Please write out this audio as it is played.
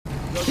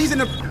He's in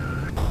the...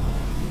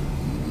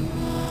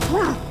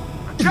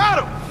 Got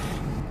him!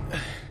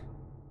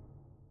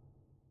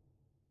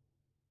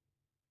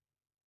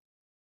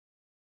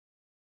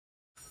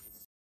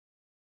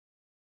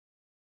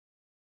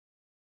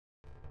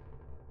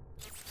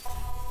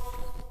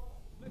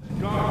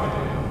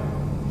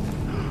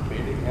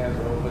 Meeting has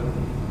opened.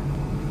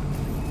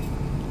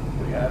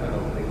 We have an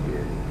opening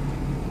here.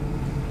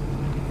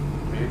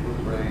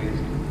 Vehicles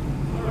raised.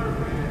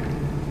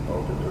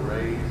 Open to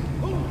raise.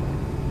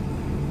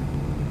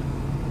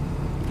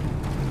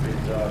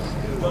 Bids are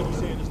still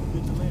open.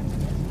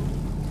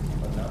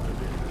 Another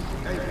bid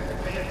received. Hey,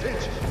 pay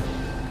attention.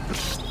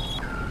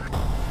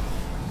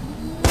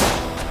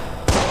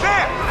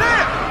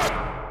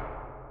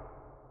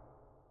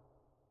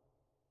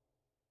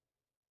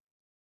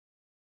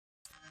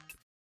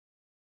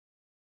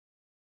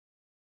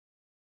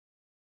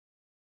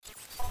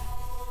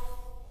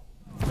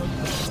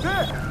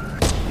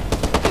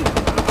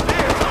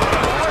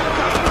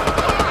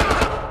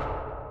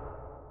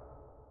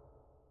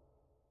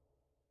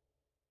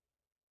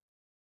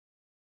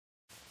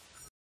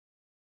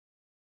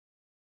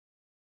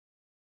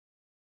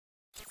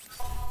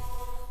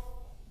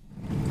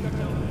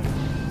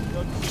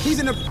 He's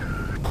in the...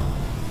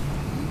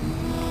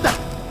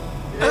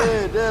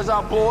 Hey, there's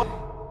our boy.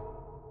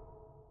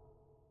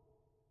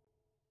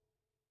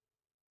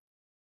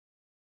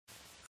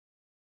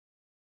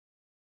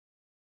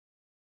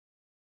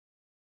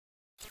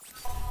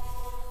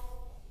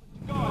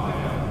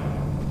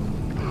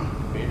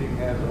 Meeting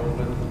has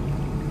opened.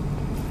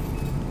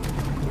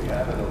 We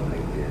have an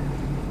opening here.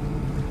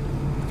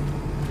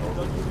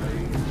 Open to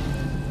raise.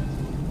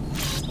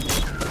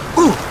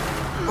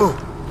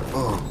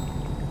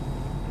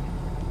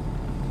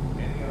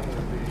 Any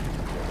other bids?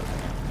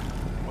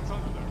 What's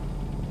under there?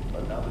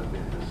 Another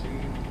bid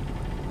received.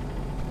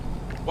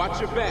 Watch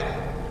your back.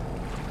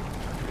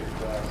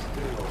 Bids are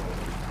still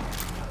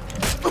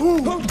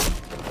open.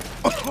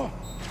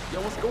 Yo,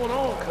 what's going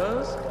on,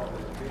 cuz?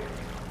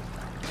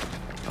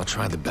 I'll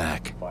try the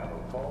back. Final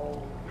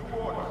call. New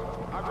orders.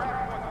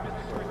 Iraq wants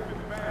Mr.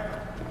 Crispin's family.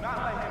 Do not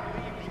let him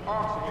leave the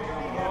ark. So you see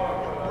him,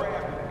 you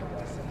grab him.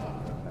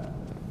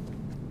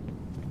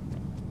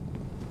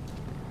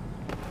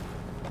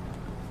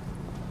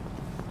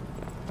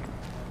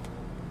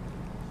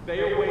 Stay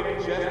awake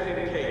just in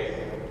case.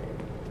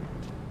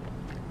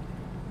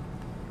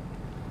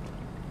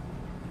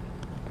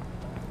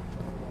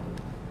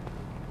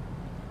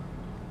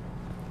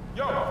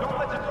 Yo, don't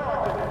let your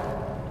guard down.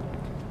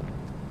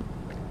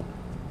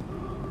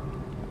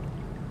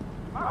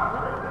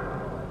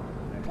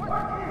 What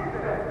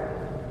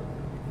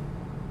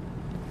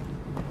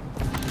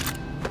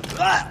is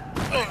that?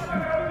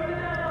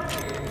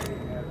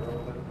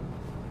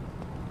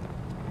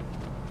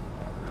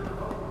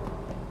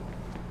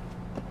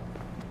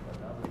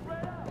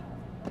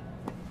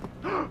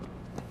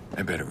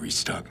 I better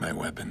restock my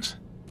weapons.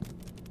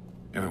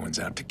 Everyone's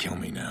out to kill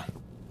me now.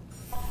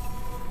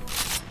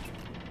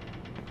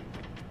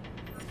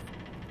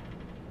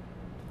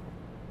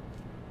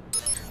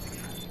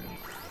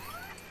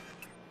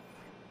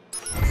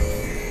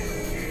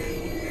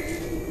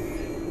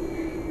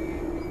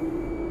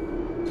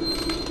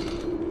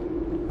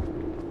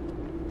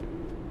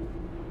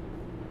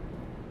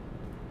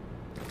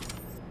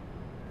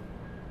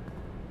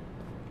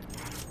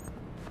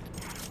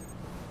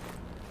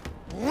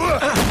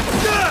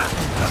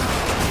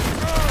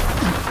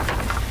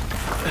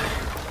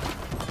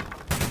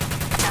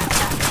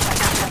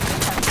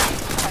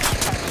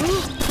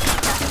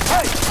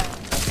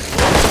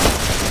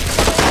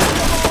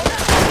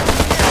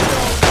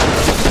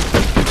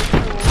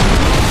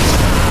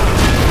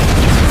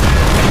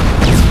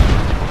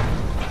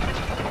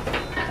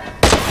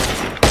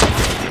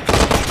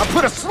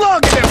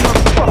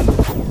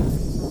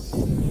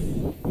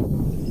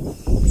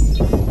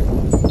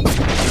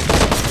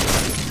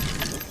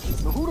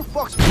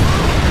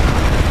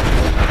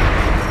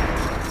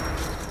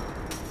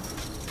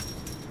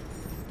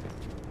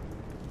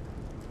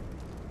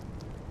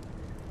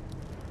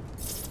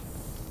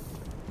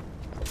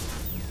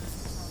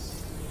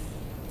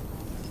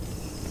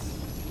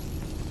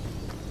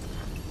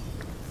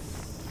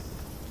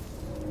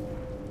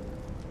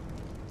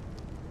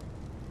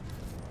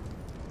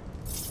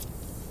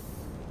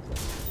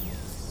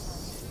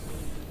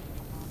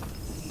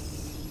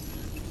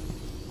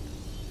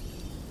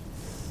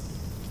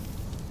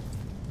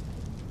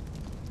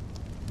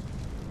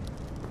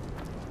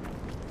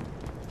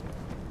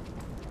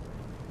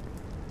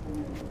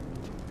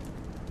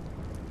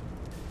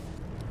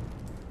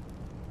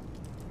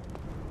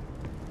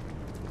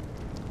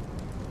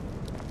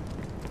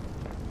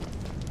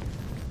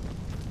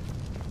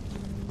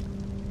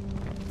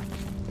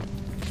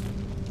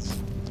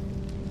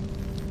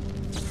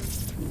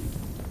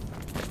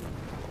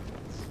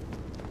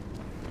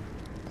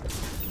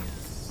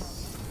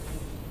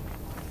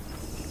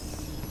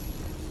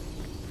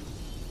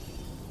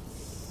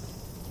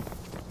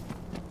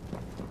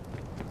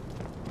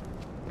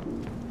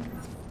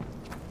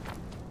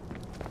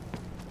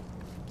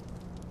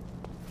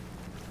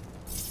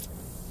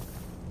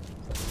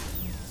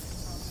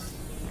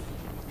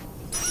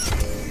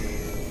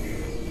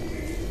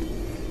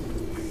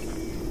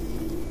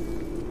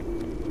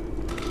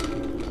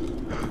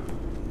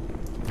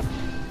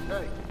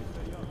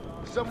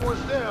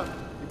 someone's there,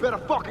 you better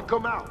fucking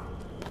come out.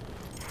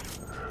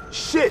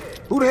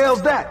 Shit! Who the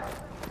hell's that?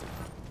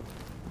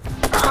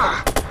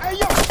 Ah. Hey,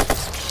 yo!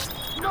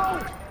 No!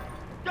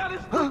 Got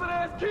his stupid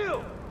ass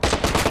killed!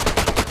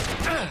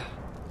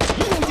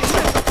 You gonna get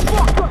messed the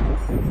fuck up!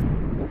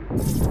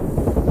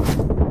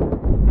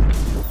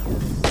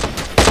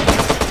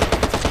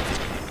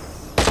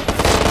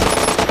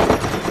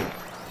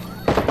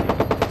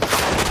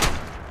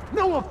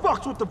 No one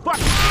fucks with the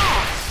button!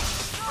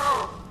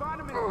 Find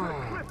him in the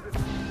cliff.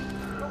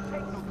 Don't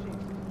take no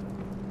chance.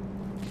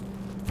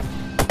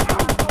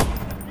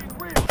 Get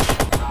real.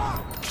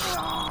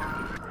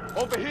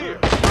 Over here!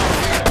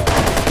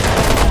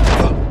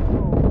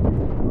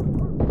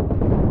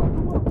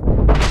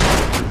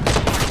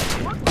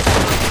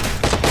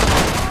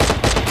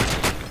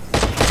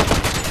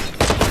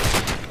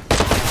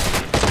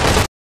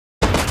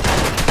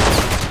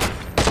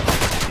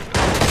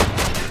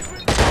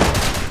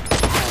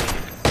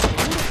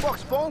 Who the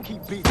fuck's phone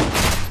keep beeping?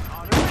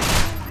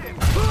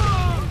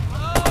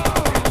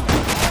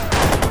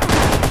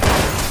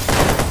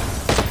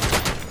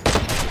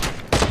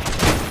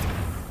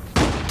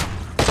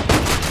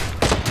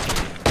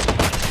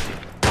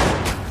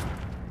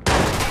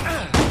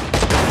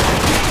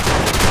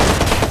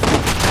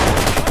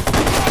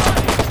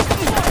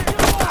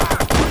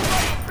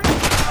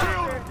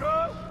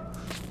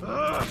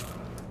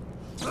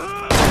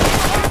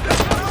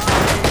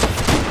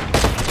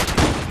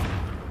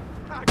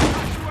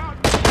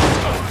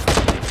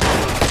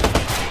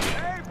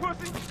 Hey,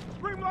 pussy!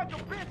 Scream like a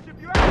bitch if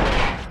you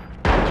out.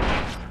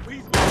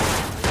 Please,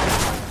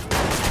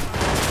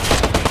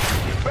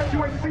 Bet you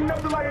ain't seen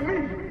nothing like me.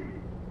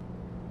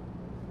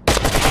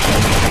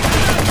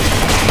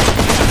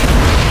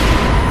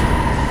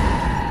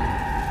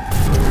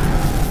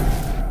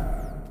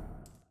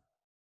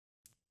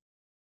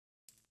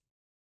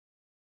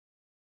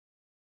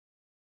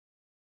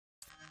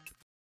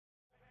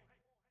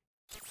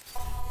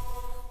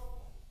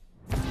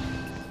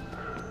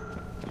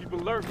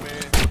 keep alert,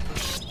 man.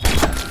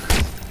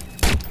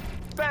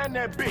 Find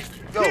that bitch.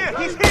 Yo. Here,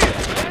 he's here.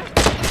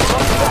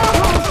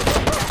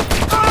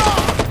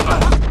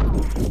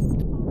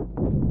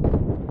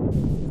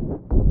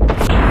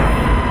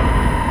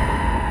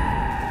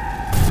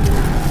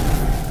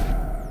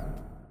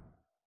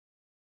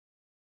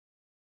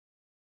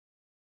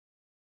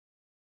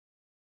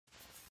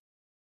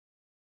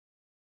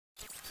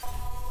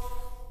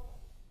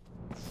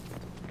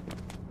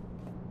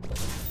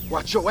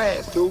 Watch your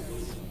ass, dude.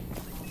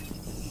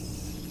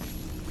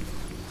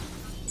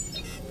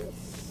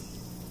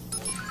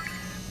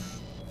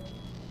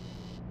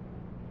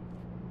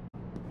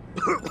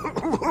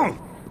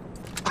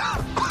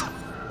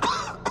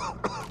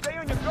 Stay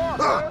on your guard,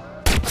 man.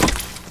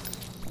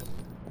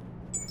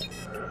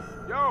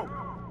 Yo.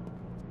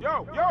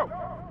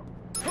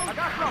 I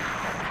got something.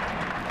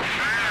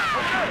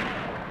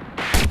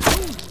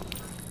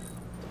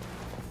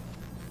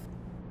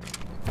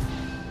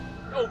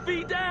 Yo,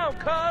 V down,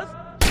 cuz!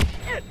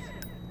 Shit!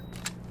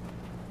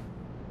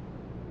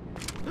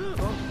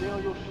 Stay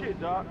on your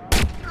shit, dog.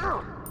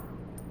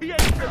 He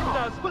ain't tripping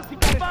us. Pussy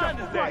got Find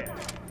himself his right.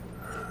 ass.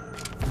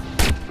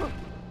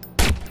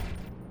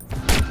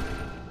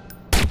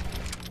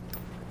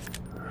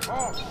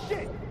 Oh,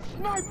 shit.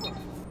 Sniper.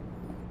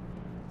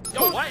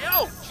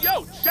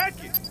 Yo, check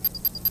it!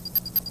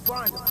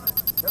 Find him.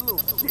 That little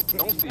shit.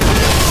 Don't see it.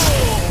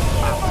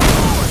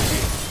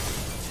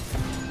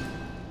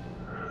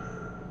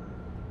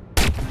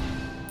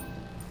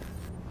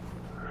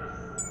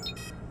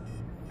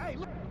 Hey,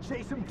 look.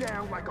 Chase him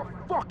down like a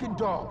fucking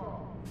dog.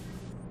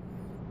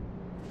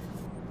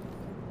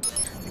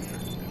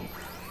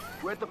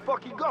 Where'd the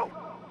fuck he go?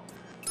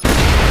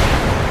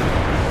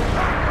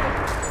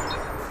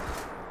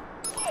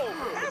 Oh,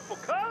 careful,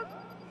 cuz!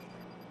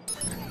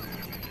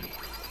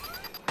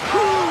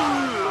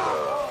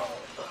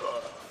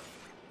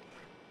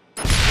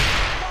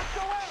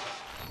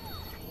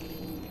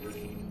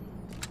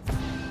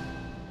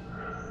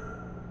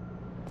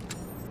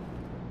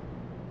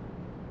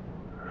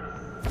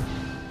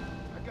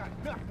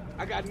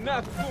 I got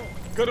nothing.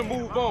 Gonna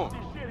move on.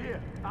 Shit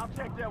here. I'll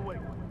check that way.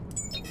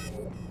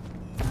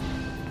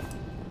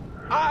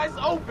 Eyes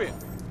open.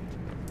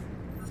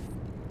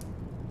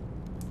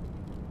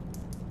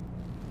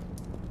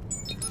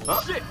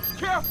 Huh? Shit,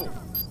 careful.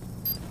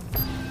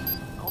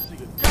 I don't see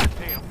a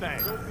goddamn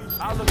thing.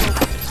 I'll look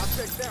over. I'll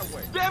check that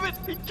way. Damn it,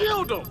 he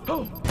killed him.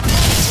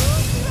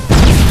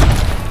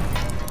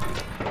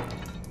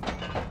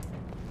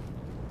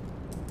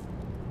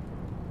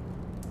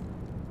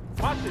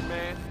 Watch it,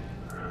 man.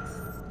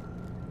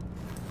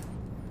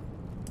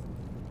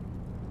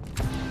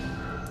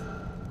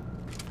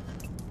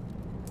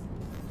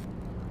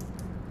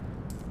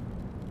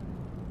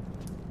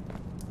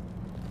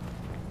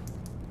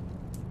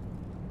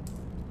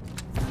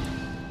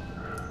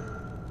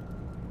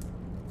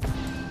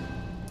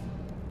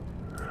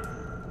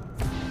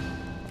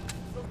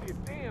 Don't see a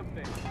damn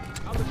thing.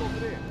 I'll look over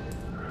there.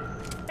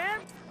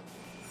 And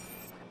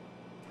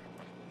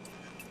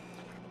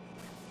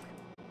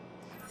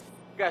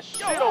got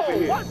shit over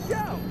here. Watch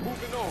out!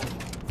 Moving on.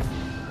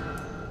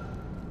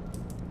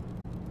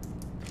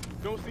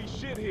 Don't see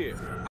shit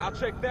here. I'll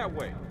check that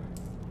way.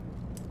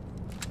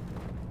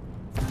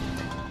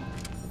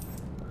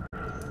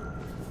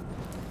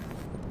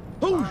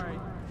 Who's? All right,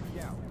 we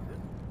out.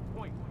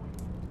 Point.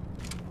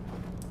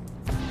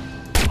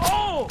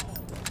 Oh!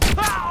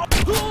 Ow!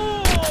 Oh!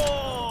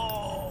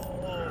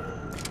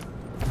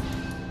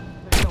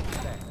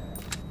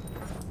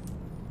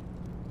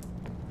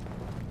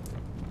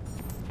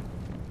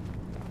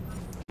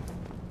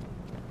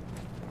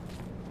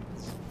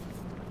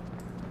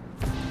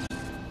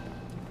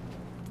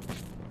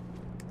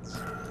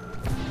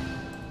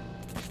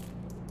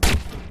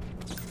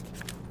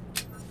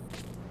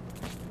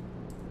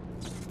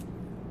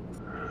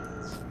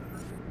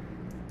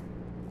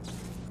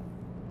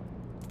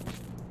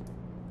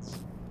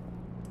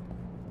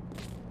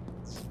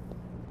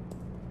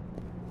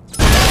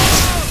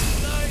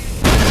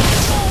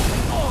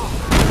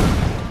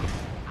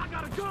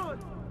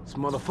 This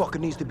motherfucker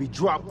needs to be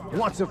dropped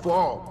once and for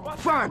all.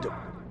 Find him!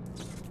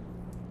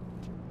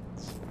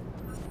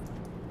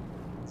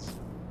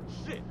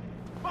 Shit!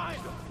 Find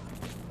him!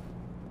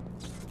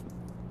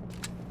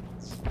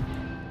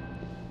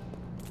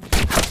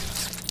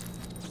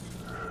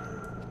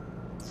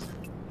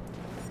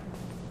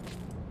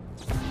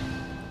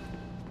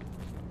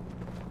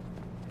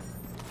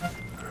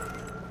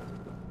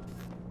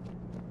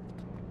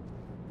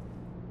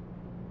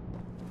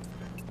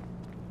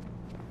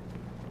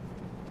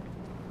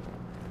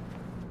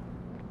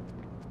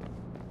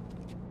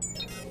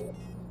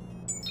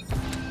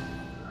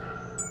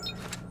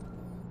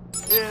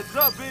 Heads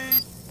up, B!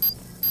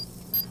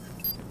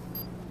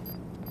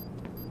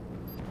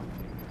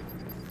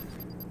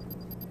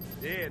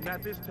 Yeah,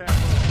 not this time,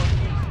 motherfucker.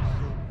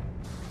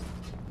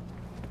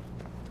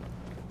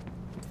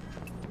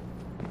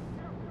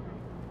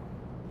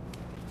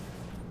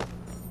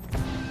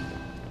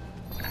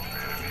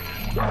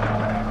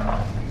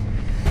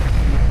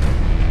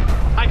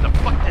 I can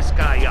fuck this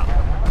guy up.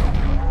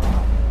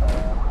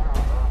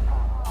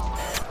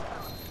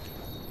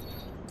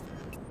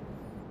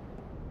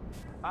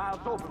 Eyes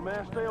open,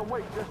 man. Stay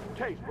awake just in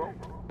case, bro.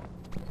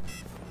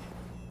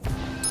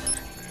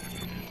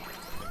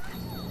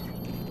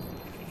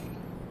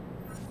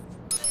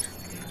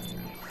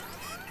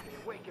 Stay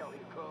awake out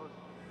here, cuz.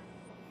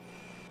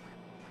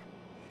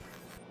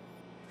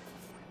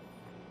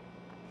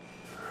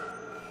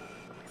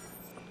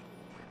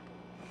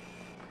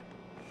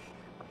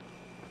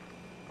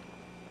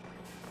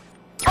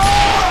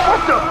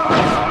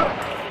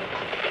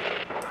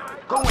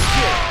 Go and get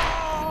it.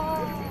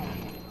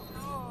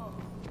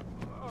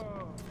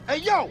 Hey,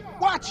 yo,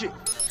 watch it!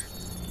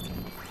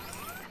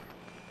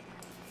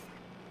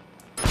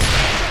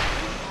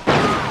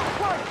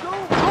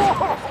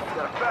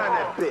 Gotta find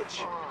that bitch.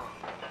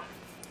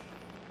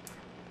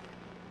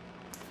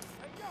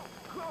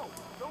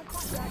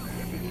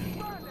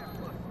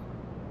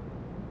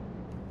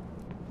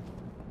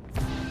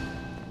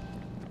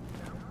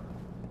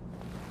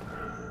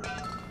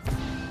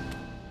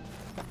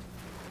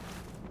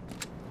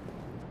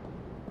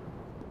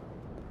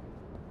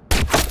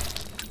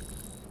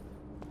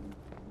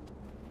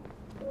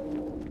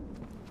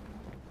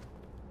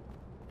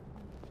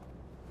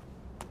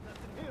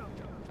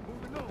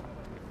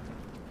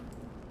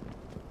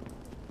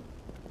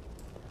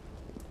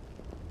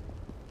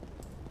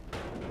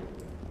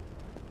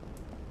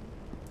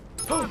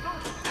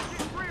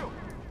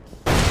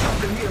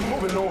 Nothing here,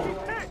 moving on.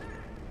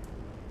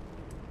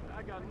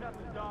 I got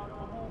nothing, dog.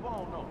 I'ma move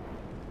on, though.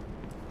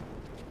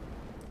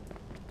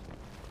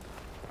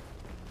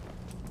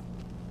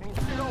 Ain't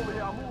shit over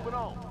here. I'm moving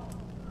on.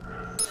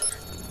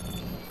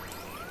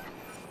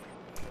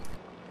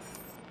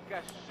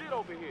 Got shit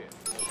over here.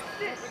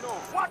 Moving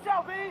on. Watch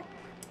out, B!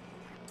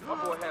 My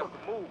boy have to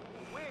move.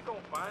 We ain't gonna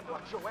find him.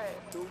 Watch your ass,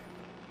 dude.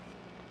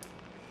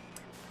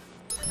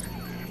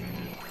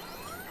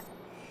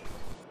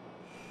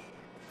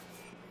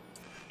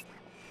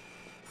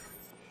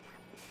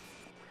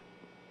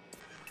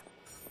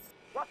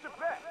 Watch your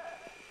back.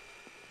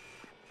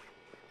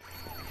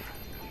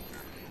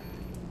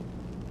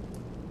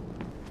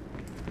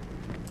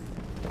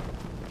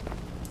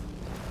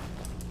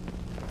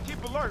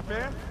 Keep alert,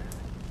 man.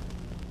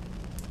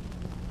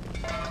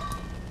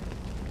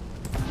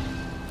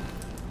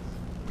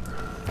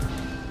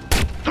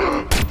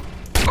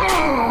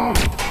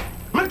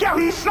 Look out,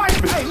 he's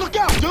sniping! Hey, look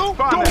out, dude!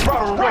 Don't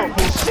run away!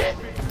 Shit!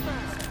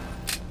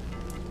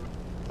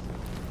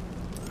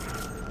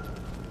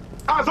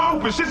 Eyes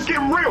open, shit's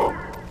getting real!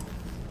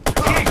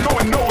 He ain't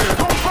going nowhere,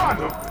 don't find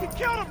him! He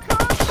killed him,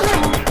 cuz!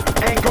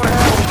 Ain't gonna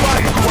have a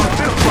fight to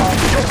identify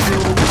your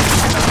fuel.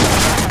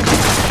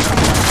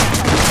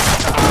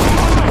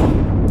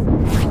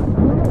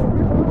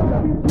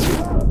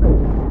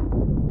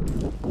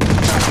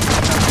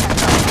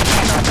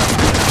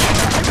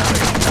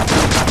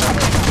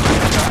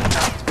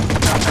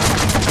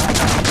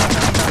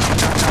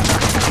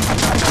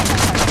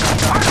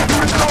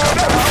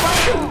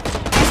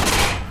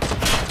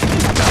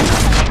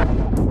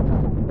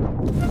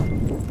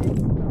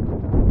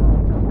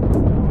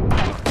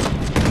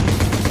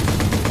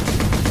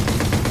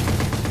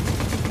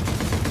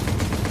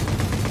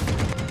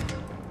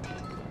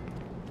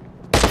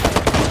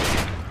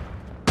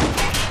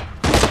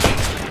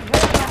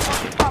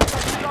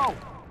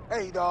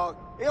 dog.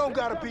 It don't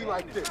gotta be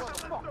like this.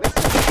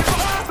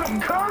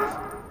 Awesome, cuz!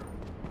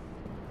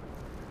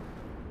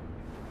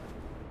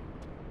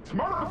 It's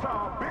murder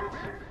time, bitch!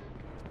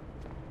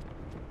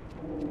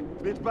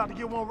 Bitch about to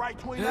get one right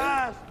between the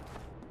eyes.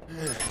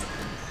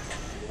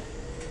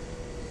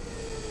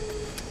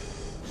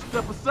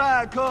 Step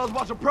aside, cuz.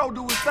 Watch a pro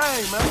do his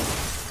thing, man.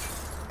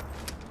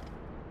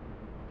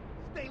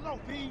 Stay low,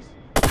 peace.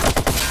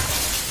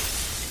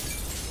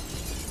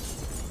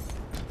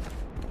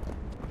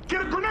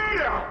 Get a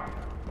grenade out!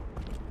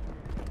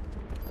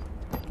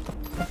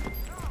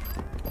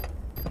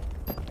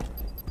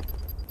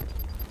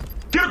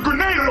 Get a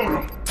grenade on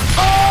him!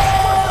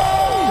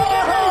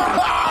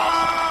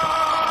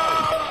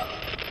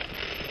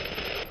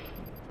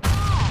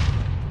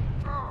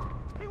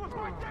 He was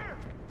right there.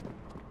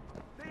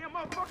 Damn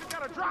motherfucker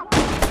gotta drop.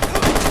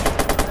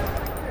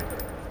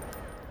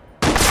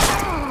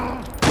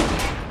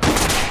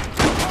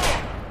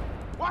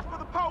 Watch for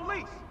the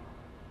police.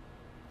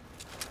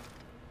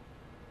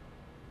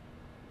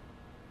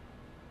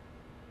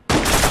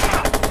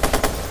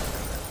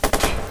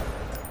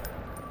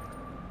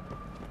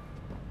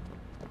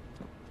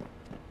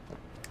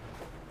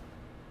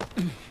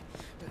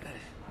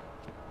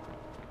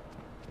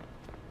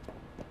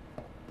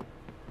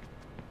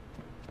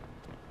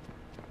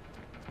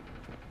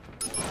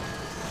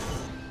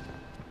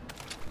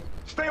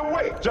 Stay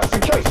away, just in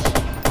case.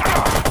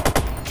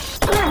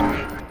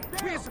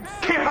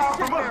 Can't hide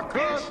from us,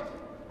 bitch.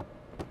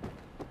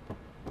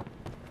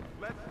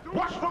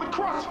 Watch for the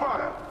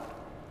crossfire.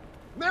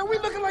 Man, we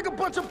looking like a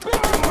bunch of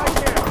bitches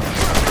right now.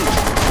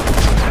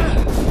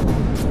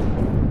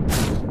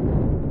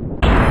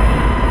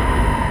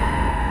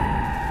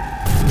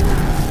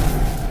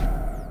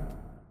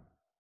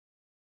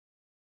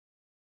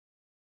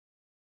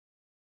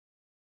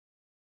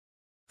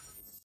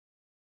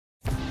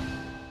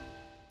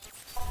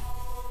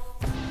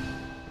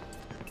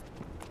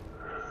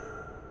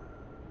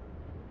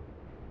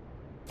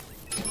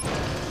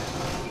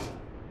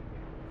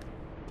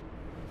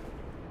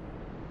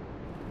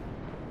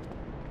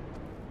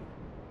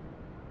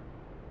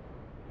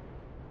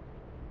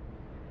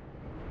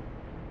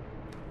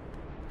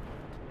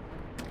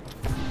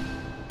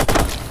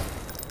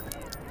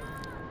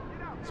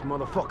 This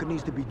motherfucker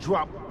needs to be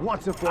dropped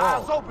once and for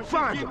all. Eyes open,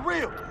 Find shit him.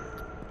 getting real.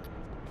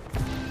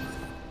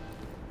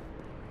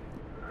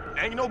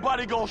 Ain't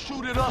nobody gonna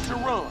shoot at us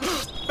and run.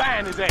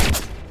 Find his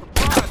ass.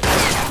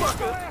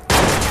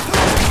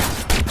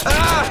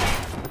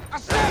 I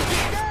said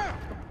get down.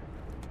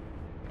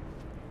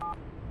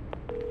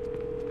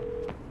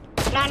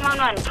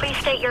 911, please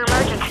state your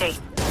emergency.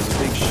 There's a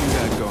big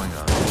shootout going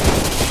on.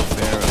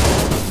 Barrow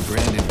and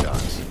Brandon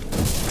dogs.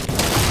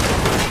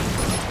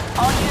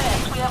 All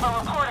units, we have a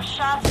report of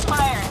shots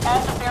fired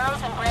at the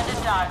Barrows and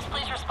Brandon dogs.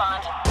 Please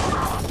respond.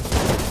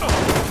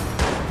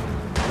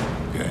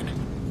 Good.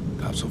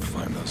 Cops will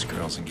find those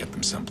girls and get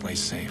them someplace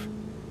safe.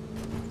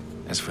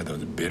 As for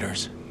those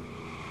bidders,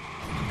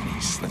 when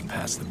he slip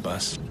past the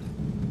bus,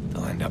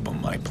 they'll end up on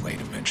my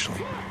plate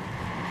eventually.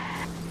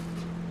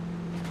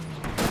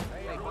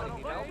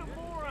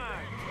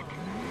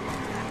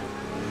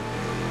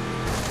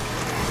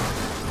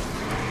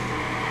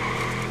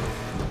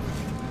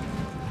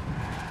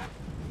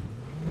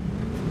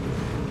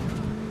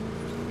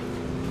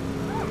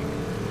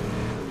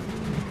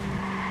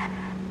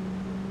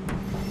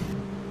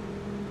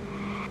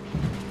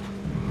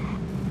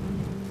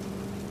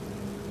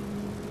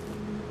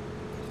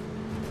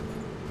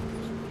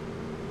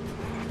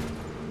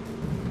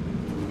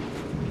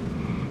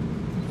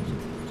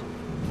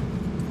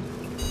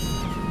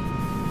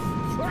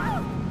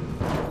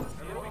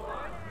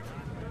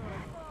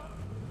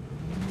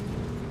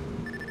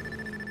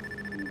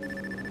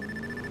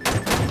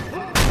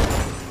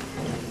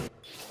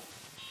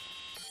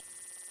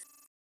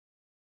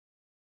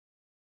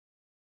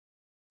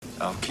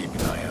 I'll keep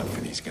an eye out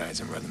for these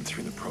guys and run them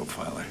through the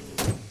profiler.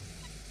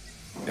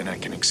 Then I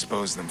can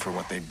expose them for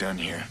what they've done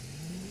here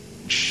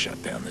and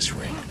shut down this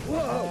ring.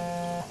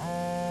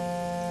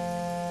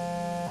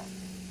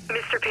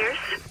 Mr. Pierce?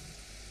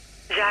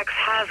 Jax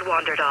has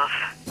wandered off.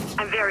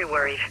 I'm very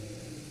worried.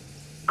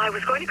 I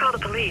was going to call the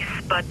police,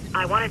 but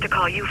I wanted to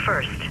call you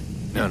first.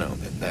 No,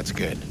 that's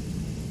good.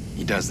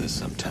 He does this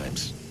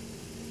sometimes.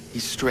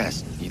 He's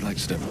stressed. He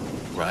likes to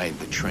ride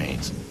the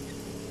trains.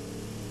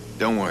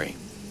 Don't worry.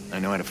 I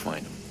know how to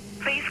find him.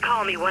 Please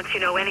call me once you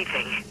know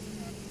anything.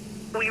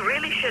 We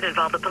really should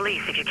involve the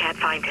police if you can't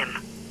find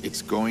him.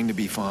 It's going to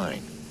be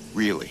fine.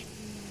 Really.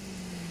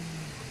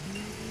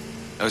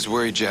 I was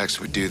worried Jax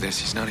would do this.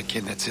 He's not a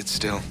kid that sits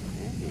still.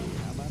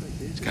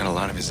 He's got a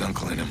lot of his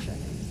uncle in him.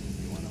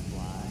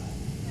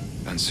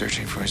 Gone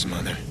searching for his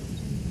mother.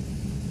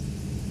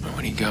 Where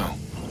would he go?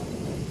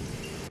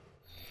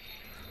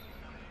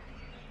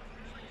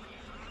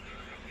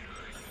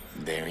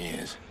 There he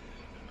is.